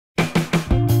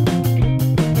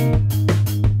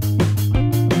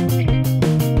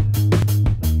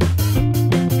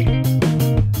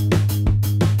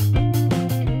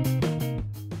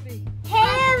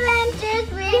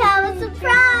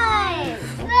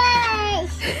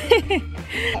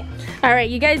All right,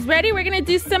 you guys ready? We're gonna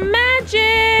do some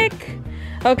magic.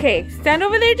 Okay, stand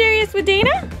over there, Darius, with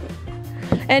Dana.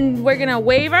 And we're gonna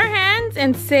wave our hands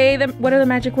and say them. What are the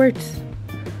magic words?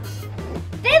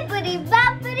 Bippity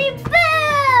boppity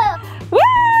boo!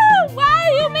 Woo!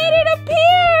 Wow, you made it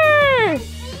appear!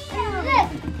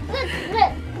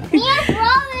 Look. Mia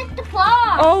draw it the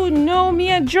box. Oh no,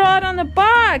 Mia, draw it on the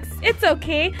box. It's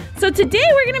okay. So today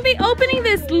we're gonna be opening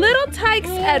this Little Tikes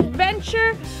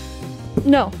adventure.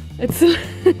 No, it's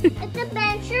It's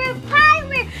Adventure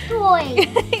Pirate Toy.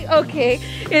 okay.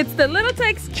 It's the Little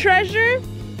Tikes Treasure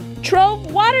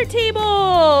Trove water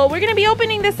table. We're gonna be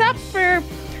opening this up for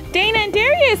Dana and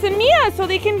Darius and Mia so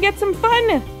they can get some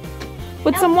fun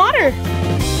with some water.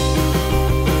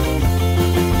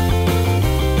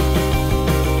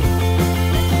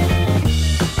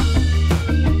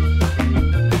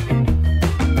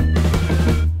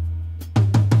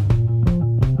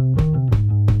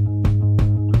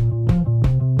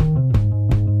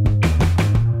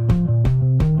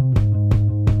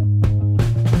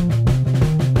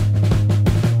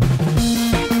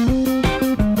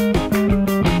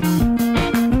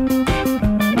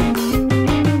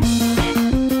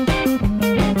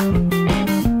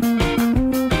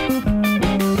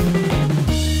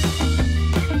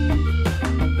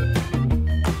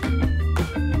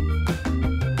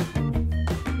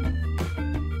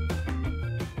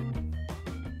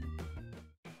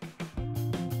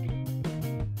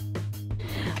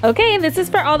 Okay, this is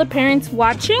for all the parents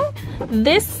watching.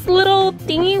 This little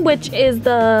thingy, which is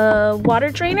the water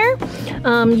drainer,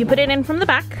 you put it in from the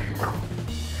back,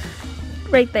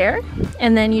 right there,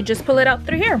 and then you just pull it out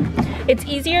through here. It's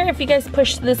easier if you guys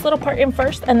push this little part in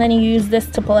first, and then you use this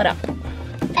to pull it up.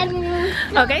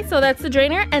 Okay, so that's the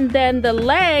drainer, and then the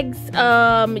legs,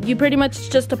 you pretty much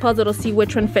just a puzzle to see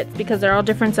which one fits because they're all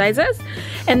different sizes.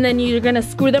 And then you're gonna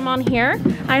screw them on here.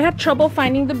 I had trouble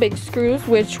finding the big screws,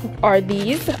 which are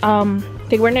these.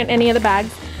 They weren't in any of the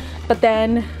bags, but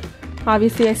then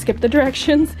obviously I skipped the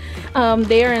directions.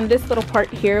 They are in this little part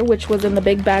here, which was in the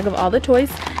big bag of all the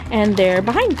toys, and they're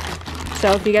behind.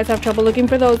 So if you guys have trouble looking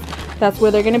for those, that's where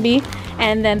they're gonna be.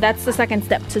 And then that's the second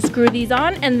step, to screw these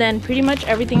on, and then pretty much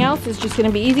everything else is just gonna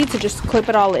be easy to just clip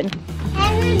it all in.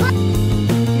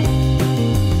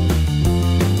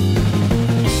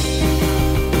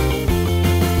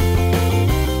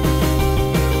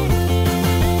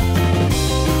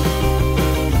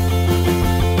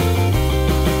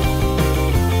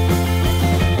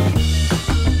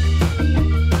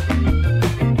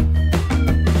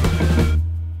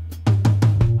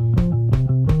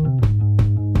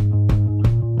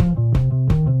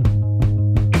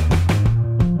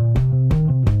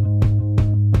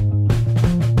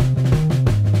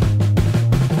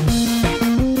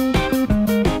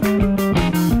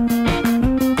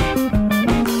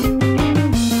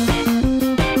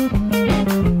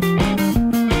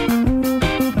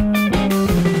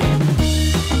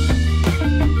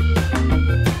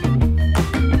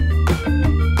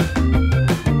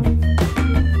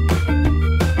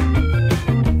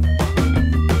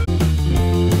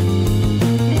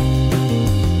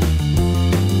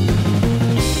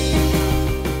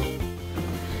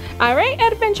 Alright,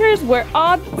 adventurers, we're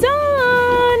all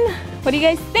done. What do you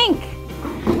guys think?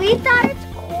 We thought it's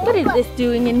cool. What is this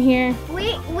doing in here?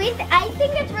 I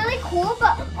think it's really cool,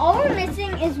 but all we're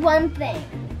missing is one thing.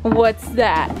 What's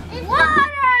that?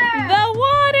 Water! The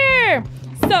water!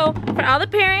 So, for all the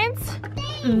parents,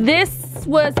 this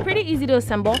was pretty easy to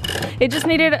assemble. It just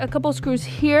needed a couple screws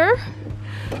here,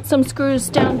 some screws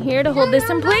down here to hold this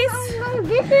in place,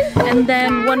 and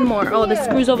then one more. Oh, the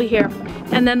screws over here.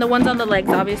 And then the ones on the legs,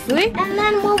 obviously. And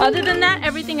then other than that,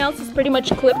 everything else is pretty much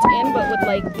clipped in, but with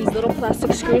like these little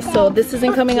plastic screws. So this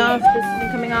isn't coming off, this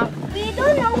isn't coming off. We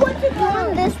don't know what to do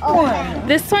on this one.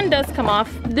 This one does come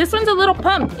off. This one's a little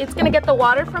pump. It's gonna get the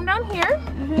water from down here.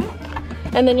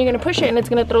 And then you're gonna push it and it's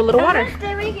gonna throw a little water.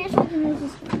 Stay right here so we can use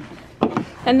this.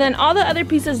 And then all the other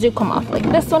pieces do come off. Like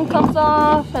this one comes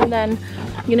off, and then,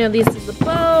 you know, this is the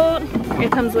boat.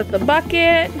 It comes with the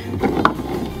bucket.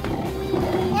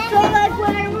 So like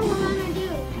whatever we're gonna do.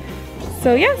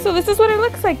 So yeah, so this is what it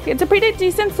looks like. It's a pretty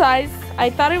decent size. I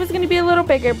thought it was gonna be a little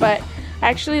bigger, but I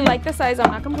actually like the size.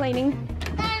 I'm not complaining.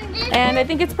 And I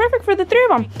think it's perfect for the three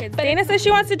of them. But Dana says she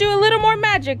wants to do a little more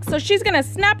magic, so she's gonna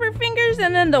snap her fingers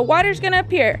and then the water's gonna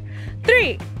appear.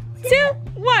 3, 2,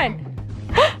 1.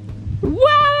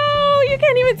 Wow, you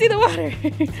can't even see the water.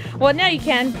 Well, now you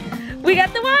can. We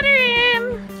got the water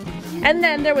in. And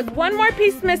then there was one more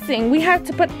piece missing. We had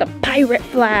to put the pirate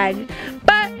flag,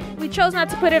 but we chose not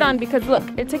to put it on because look,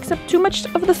 it takes up too much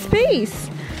of the space.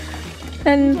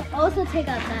 And also take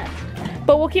out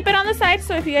But we'll keep it on the side,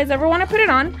 so if you guys ever want to put it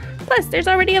on. Plus, there's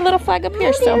already a little flag up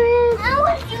here, so. I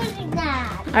was using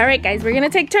that. All right, guys, we're gonna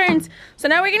take turns. So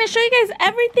now we're gonna show you guys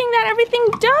everything that everything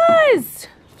does.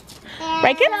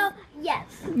 Right, kids? So, yes.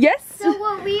 Yes? So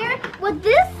what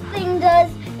this thing does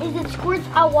is it squirts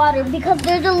out water because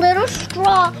there's a little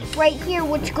straw right here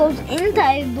which goes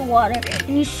inside the water,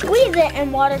 and you squeeze it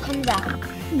and water comes out.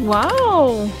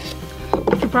 Wow.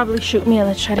 You could probably shoot me.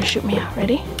 Let's try to shoot me out.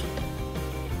 Ready?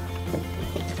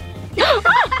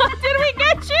 Did we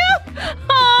get you?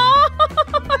 Oh,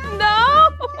 no.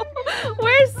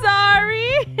 We're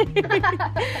sorry.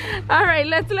 All right,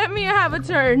 let Mia have a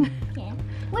turn. Okay.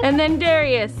 And then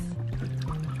Darius.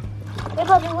 Wait.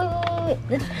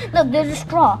 Look, there's a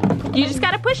straw. You just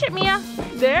gotta push it, Mia.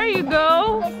 There you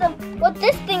go. Okay, so what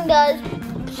this thing does,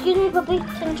 excuse me, puppy,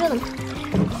 turn to them.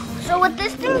 So what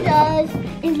this thing does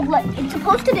is what it's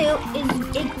supposed to do is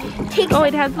it takes. Oh,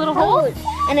 it has little holes.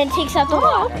 And it takes out the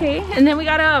water. Okay. And then we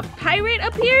got a pirate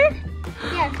up here.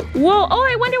 Yes. Whoa. Oh,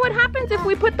 I wonder what happens if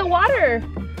we put the water.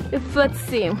 Let's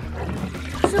see. So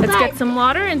Let's get some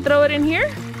water and throw it in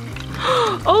here.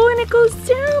 Oh, and it goes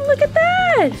down. Look at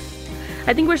that.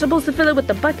 I think we're supposed to fill it with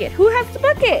the bucket. Who has the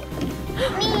bucket?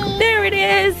 Me. There it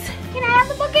is. Can I have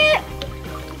the bucket?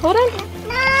 Hold on.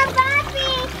 No,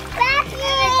 bucket.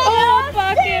 Oh,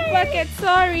 bucket.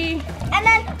 Sorry. And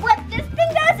then what this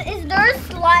thing does is there's a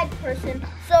slide person.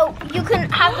 So you can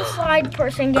have the slide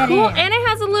person get Cool. in. And it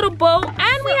has a little boat.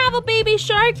 And we have a baby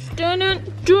shark. Dun-dun.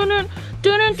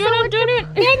 But I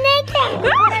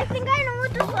think I know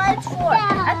what the slide's for.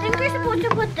 I think we're supposed to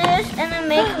put this and then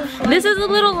make them slide. This is a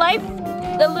little life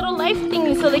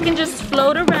thingy, so they can just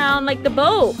float around like the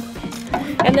boat.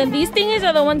 And then these thingies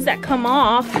are the ones that come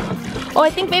off. Oh, I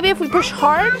think maybe if we push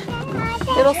hard,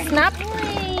 it'll snap.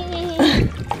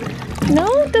 No,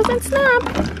 it doesn't snap.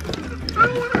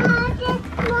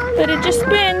 But it just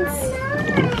spins.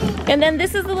 And then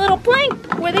this is the little plank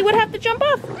where they would have to jump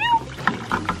off.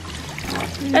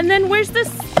 And then where's this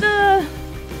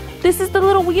is the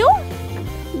little wheel?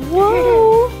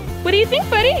 Whoa. What do you think,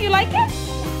 buddy? You like it?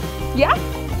 Yeah?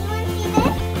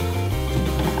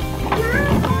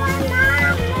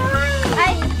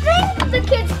 I think the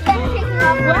kids can take it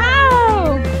off.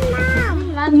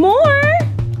 Wow. More?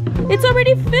 It's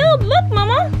already filled. Look,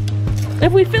 Mama.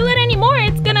 If we fill it anymore,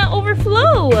 it's gonna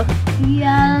overflow.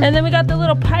 Yeah. And then we got the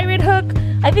little pirate hook.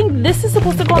 I think this is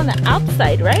supposed to go on the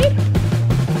outside, right?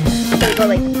 So we go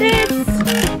like this.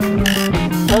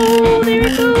 Oh, there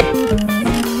it goes.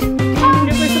 I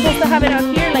wonder if we're supposed to have it out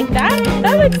here like that.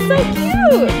 That looks so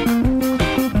cute.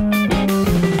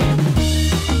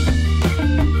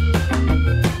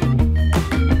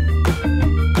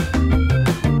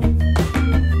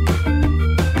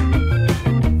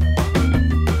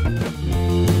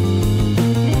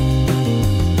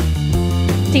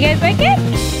 Do you guys like it?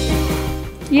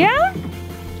 Yeah?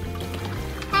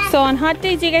 So on hot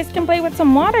days, you guys can play with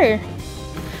some water.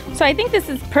 So I think this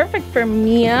is perfect for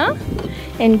Mia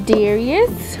and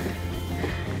Darius.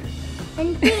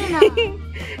 And Dana.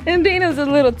 And Dana's a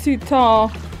little too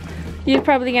tall. You're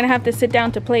probably gonna have to sit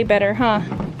down to play better, huh?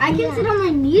 I can sit on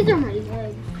my knees or my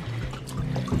legs.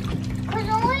 Because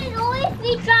always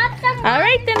we drop some. All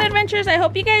right then, adventurers. I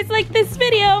hope you guys like this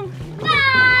video.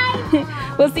 Bye.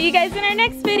 We'll see you guys in our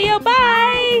next video.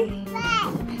 Bye.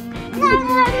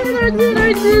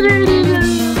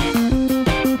 Bye.